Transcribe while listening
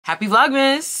Happy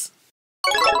Vlogmas!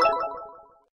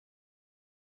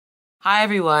 Hi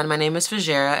everyone, my name is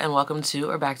Pfozjéra and welcome to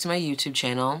or back to my YouTube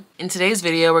channel. In today's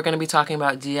video, we're going to be talking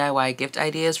about DIY gift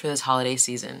ideas for this holiday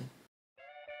season.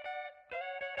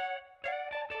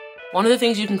 One of the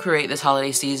things you can create this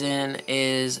holiday season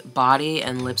is body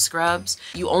and lip scrubs.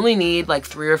 You only need like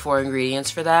 3 or 4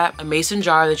 ingredients for that. A mason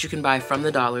jar that you can buy from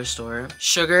the dollar store,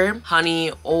 sugar,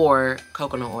 honey, or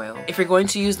coconut oil. If you're going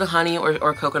to use the honey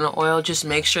or coconut oil, just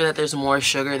make sure that there's more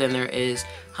sugar than there is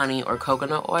honey or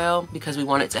coconut oil because we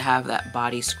want it to have that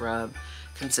body scrub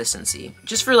consistency.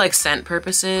 Just for like scent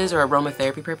purposes or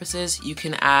aromatherapy purposes, you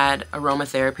can add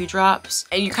aromatherapy drops.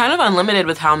 And you're kind of unlimited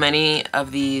with how many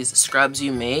of these scrubs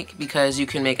you make because you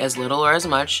can make as little or as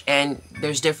much, and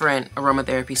there's different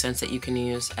aromatherapy scents that you can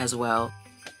use as well.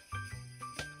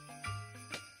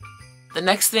 The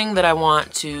next thing that I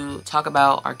want to talk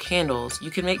about are candles.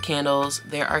 You can make candles.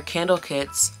 There are candle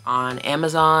kits on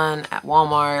Amazon, at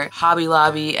Walmart, Hobby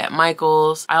Lobby, at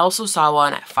Michael's. I also saw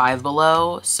one at Five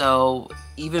Below, so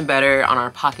even better on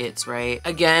our pockets, right?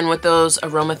 Again, with those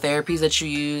aromatherapies that you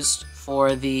used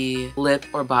for the lip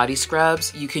or body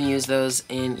scrubs, you can use those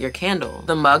in your candle.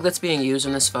 The mug that's being used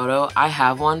in this photo, I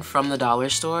have one from the dollar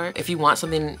store. If you want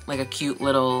something like a cute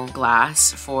little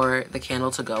glass for the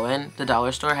candle to go in, the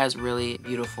dollar store has really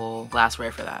beautiful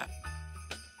glassware for that.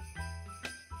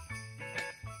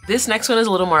 This next one is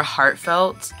a little more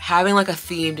heartfelt, having like a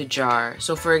themed jar.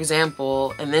 So for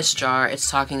example, in this jar, it's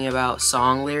talking about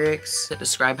song lyrics that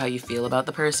describe how you feel about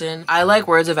the person. I like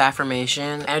words of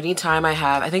affirmation. Anytime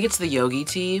I think it's the yogi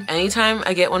tea. Anytime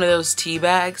I get one of those tea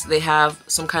bags, they have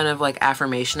some kind of like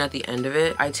affirmation at the end of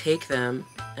it. I take them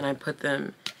and I put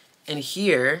them in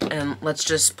here and let's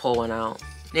just pull one out.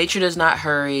 Nature does not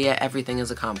hurry, yet everything is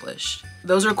accomplished.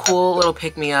 Those are cool little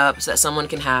pick-me-ups that someone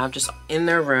can have just in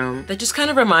their room that just kind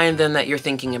of remind them that you're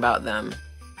thinking about them.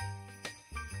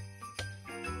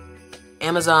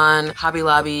 Amazon, Hobby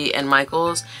Lobby, and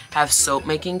Michael's have soap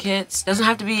making kits. Doesn't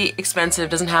have to be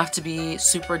expensive, doesn't have to be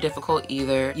super difficult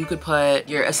either. You could put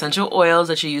your essential oils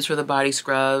that you use for the body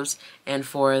scrubs and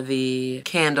for the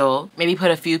candle. Maybe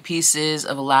put a few pieces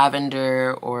of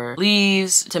lavender or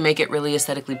leaves to make it really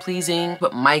aesthetically pleasing.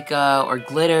 Put mica or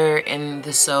glitter in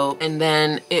the soap, and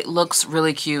then it looks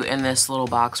really cute in this little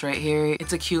box right here.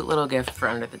 It's a cute little gift for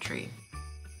under the tree.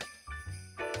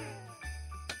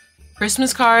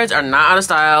 Christmas cards are not out of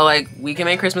style. Like, we can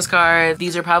make Christmas cards.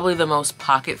 These are probably the most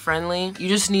pocket friendly. You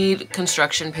just need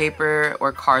construction paper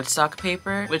or cardstock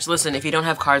paper, which, listen, if you don't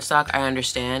have cardstock, I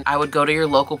understand. I would go to your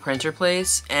local printer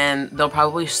place and they'll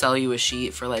probably sell you a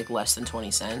sheet for like less than 20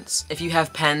 cents. If you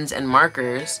have pens and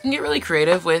markers, you can get really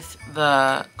creative with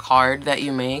the card that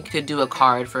you make. You could do a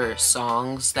card for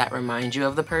songs that remind you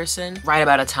of the person. Write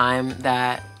about a time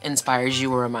that inspires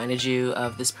you or reminded you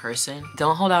of this person.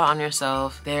 Don't hold out on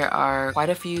yourself. There are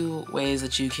quite a few ways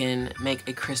that you can make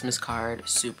a Christmas card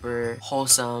super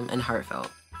wholesome and heartfelt.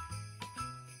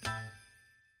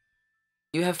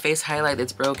 You have face highlight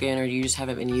that's broken or you just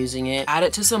haven't been using it, add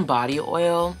it to some body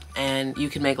oil and you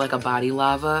can make like a body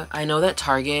lava. I know that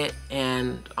Target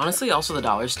and honestly also the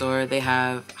dollar store, they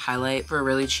have highlight for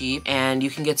really cheap, and you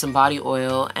can get some body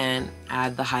oil and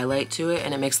add the highlight to it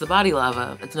and it makes the body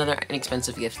lava. It's another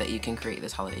inexpensive gift that you can create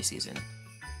this holiday season.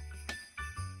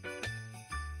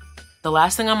 The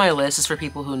last thing on my list is for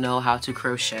people who know how to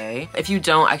crochet. If you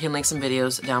don't, I can link some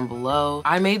videos down below.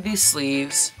 I made these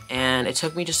sleeves and it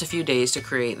took me just a few days to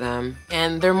create them.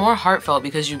 And they're more heartfelt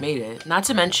because you made it. Not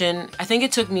to mention, I think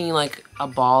it took me like a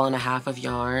ball and a half of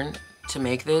yarn to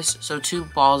make this. So 2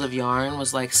 balls of yarn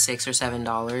was like $6 or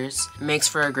 $7. Makes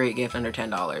for a great gift under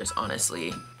 $10,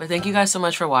 honestly. But thank you guys so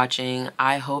much for watching.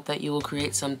 I hope that you will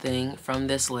create something from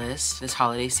this list this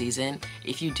holiday season.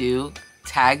 If you do,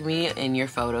 tag me in your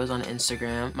photos on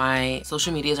Instagram. My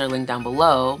social medias are linked down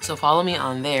below, so follow me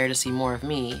on there to see more of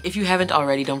me. If you haven't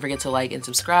already, don't forget to like and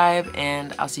subscribe,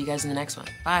 and I'll see you guys in the next one.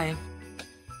 Bye!